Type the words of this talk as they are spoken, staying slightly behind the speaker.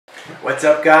What's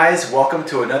up, guys? Welcome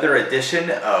to another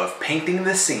edition of Painting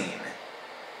the Scene.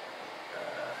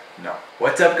 No.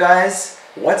 What's up, guys?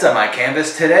 What's on my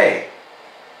canvas today?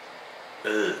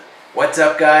 What's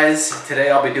up, guys?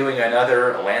 Today I'll be doing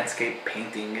another landscape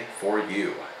painting for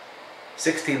you.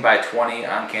 16 by 20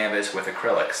 on canvas with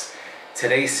acrylics.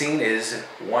 Today's scene is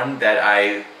one that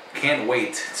I can't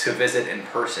wait to visit in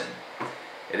person.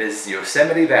 It is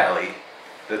Yosemite Valley,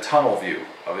 the tunnel view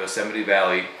of Yosemite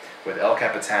Valley with El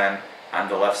Capitan on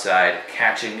the left side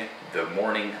catching the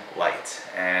morning light.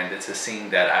 And it's a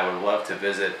scene that I would love to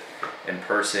visit in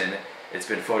person. It's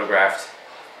been photographed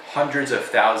hundreds of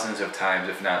thousands of times,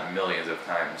 if not millions of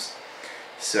times.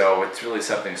 So it's really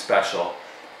something special.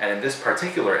 And in this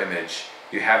particular image,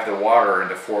 you have the water in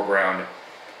the foreground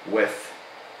with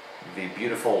the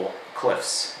beautiful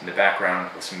cliffs in the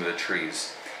background with some of the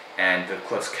trees. And the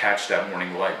cliffs catch that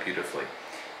morning light beautifully.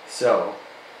 So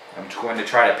I'm going to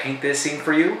try to paint this scene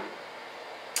for you.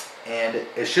 And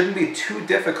it shouldn't be too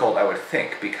difficult, I would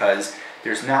think, because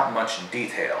there's not much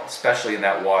detail, especially in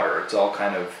that water. It's all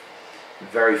kind of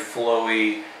very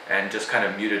flowy and just kind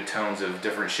of muted tones of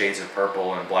different shades of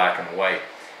purple and black and white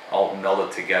all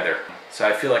melded together. So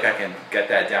I feel like I can get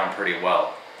that down pretty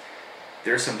well.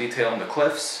 There's some detail in the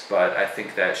cliffs, but I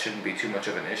think that shouldn't be too much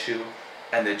of an issue.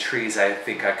 And the trees, I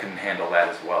think I can handle that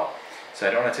as well. So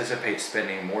I don't anticipate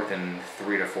spending more than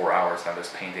 3 to 4 hours on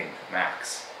this painting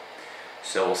max.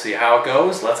 So we'll see how it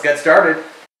goes. Let's get started.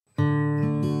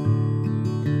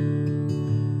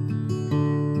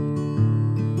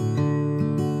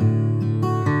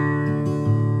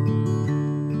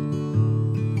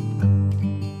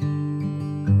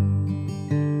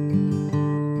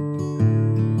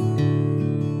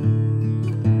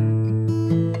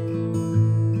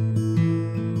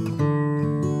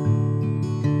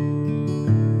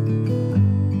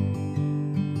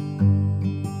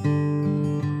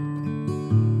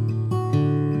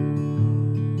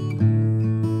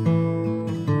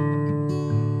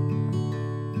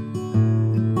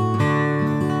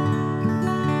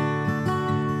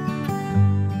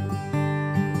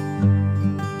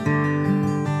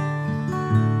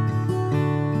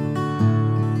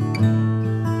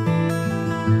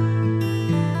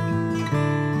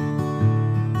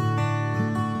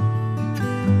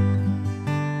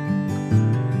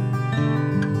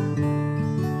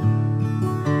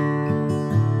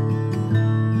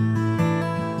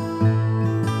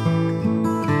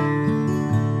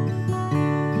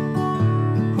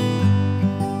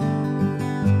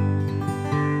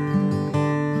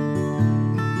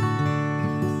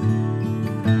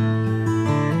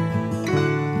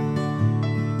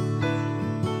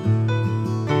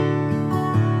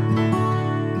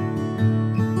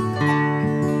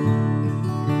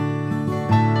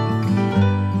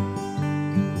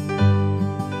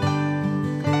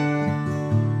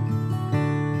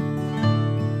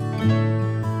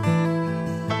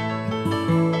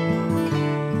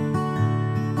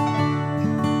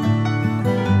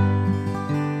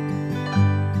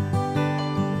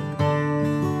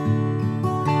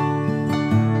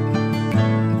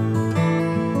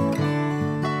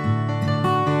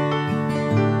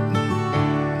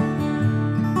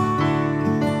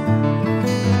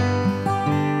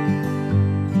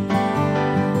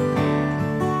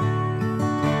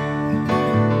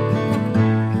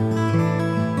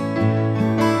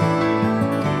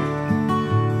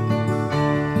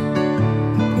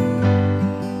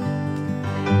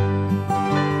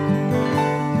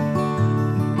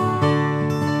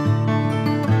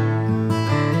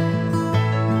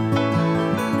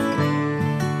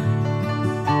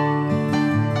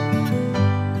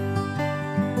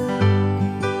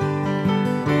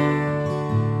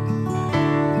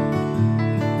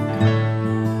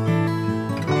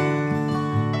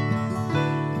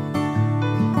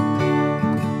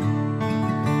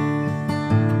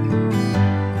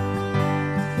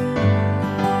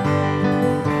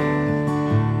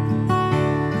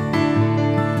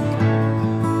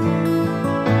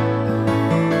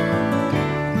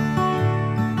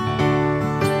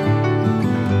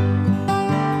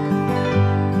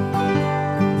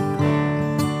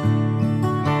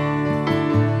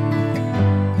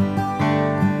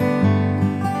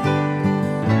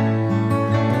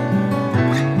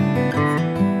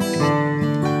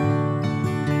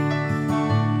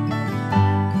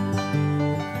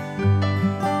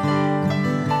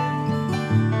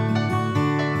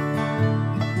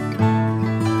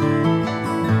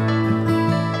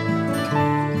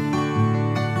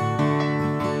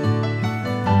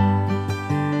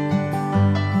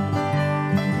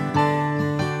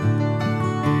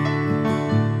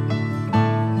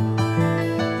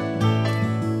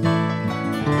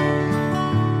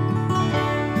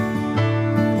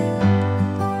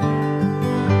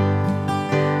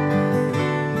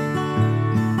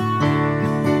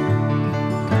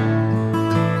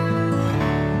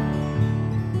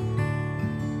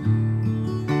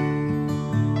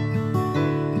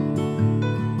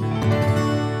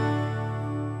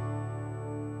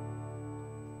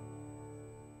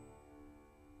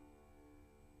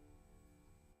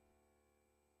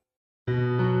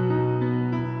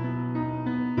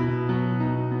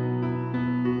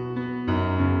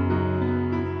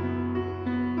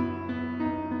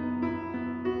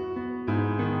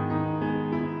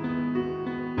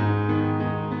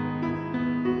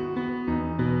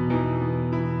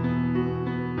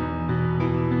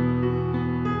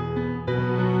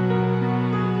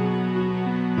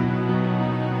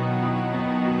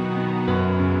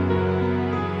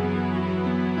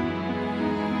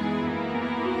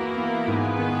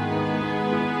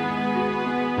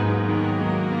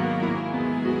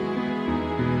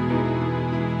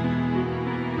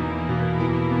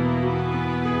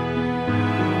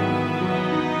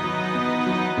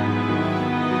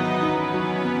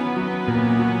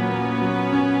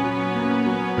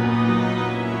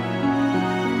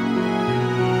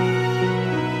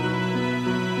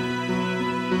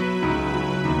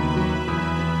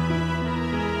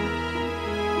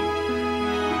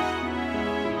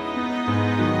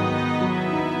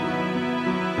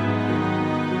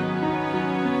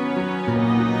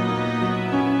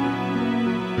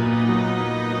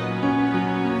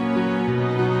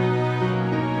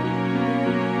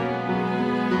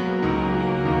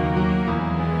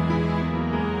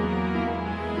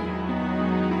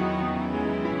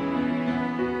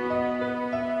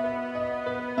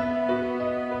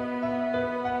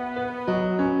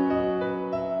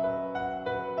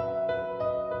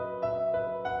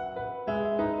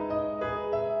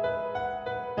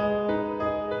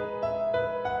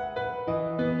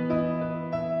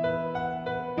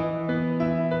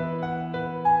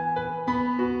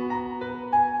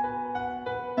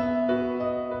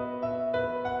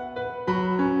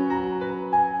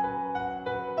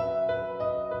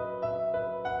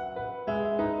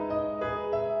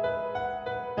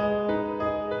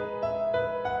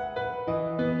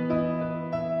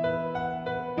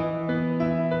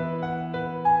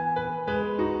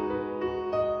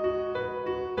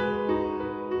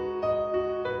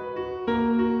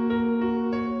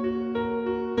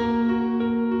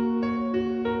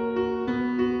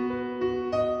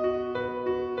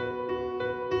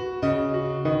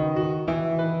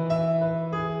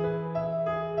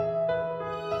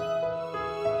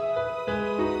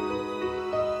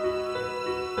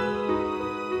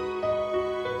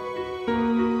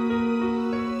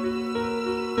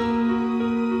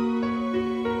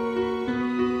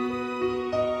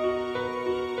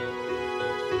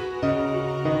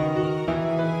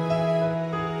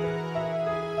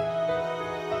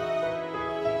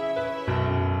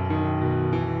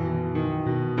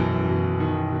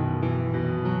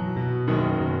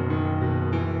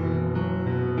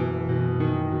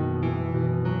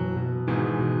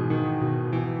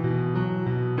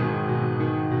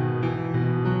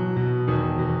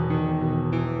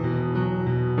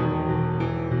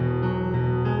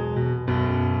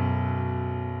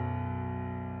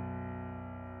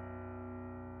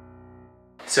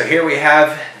 So here we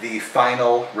have the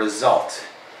final result.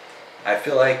 I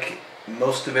feel like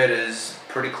most of it is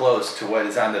pretty close to what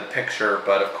is on the picture,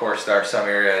 but of course there are some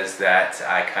areas that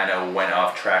I kind of went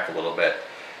off track a little bit.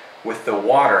 With the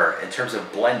water, in terms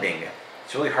of blending,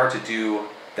 it's really hard to do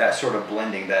that sort of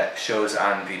blending that shows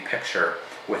on the picture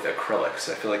with acrylics.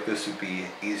 I feel like this would be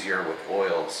easier with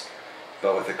oils,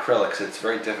 but with acrylics it's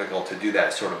very difficult to do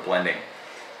that sort of blending.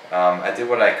 I did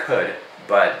what I could,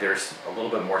 but there's a little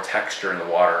bit more texture in the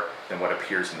water than what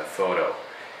appears in the photo.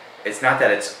 It's not that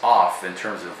it's off in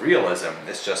terms of realism,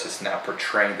 it's just it's not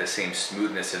portraying the same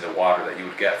smoothness in the water that you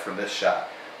would get from this shot,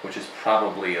 which is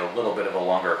probably a little bit of a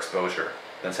longer exposure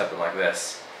than something like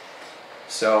this.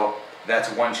 So that's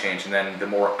one change, and then the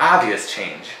more obvious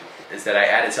change is that I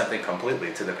added something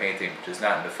completely to the painting, which is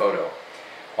not in the photo.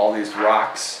 All these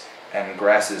rocks and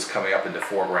grasses coming up in the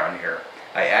foreground here.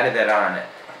 I added that on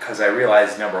because I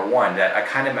realized, number one, that I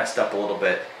kind of messed up a little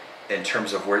bit in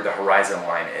terms of where the horizon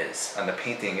line is. On the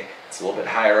painting, it's a little bit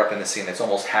higher up in the scene, it's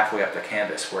almost halfway up the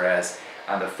canvas, whereas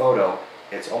on the photo,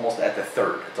 it's almost at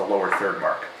the lower third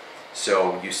mark.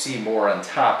 So you see more on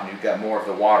top and you've got more of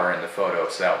the water in the photo,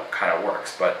 so that kind of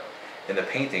works. But in the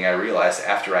painting, I realized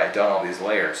after I had done all these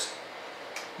layers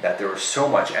that there was so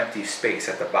much empty space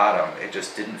at the bottom, it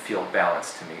just didn't feel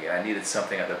balanced to me. And I needed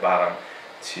something at the bottom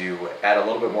to add a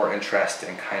little bit more interest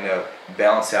and kind of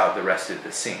balance out the rest of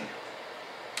the scene.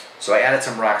 So I added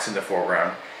some rocks in the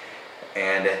foreground,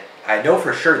 and I know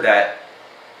for sure that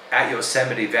at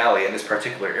Yosemite Valley, in this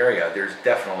particular area, there's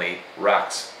definitely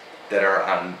rocks that are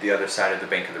on the other side of the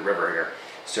bank of the river here.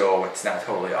 So it's not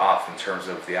totally off in terms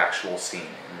of the actual scene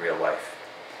in real life.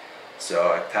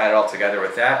 So I tied it all together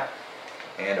with that,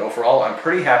 and overall I'm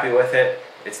pretty happy with it.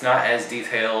 It's not as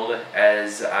detailed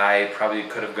as I probably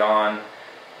could have gone,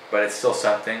 but it's still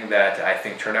something that I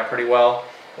think turned out pretty well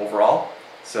overall.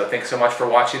 So thanks so much for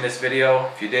watching this video.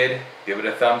 If you did, give it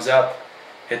a thumbs up,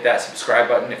 hit that subscribe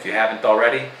button if you haven't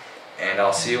already, and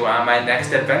I'll see you on my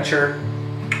next adventure.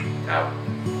 Out.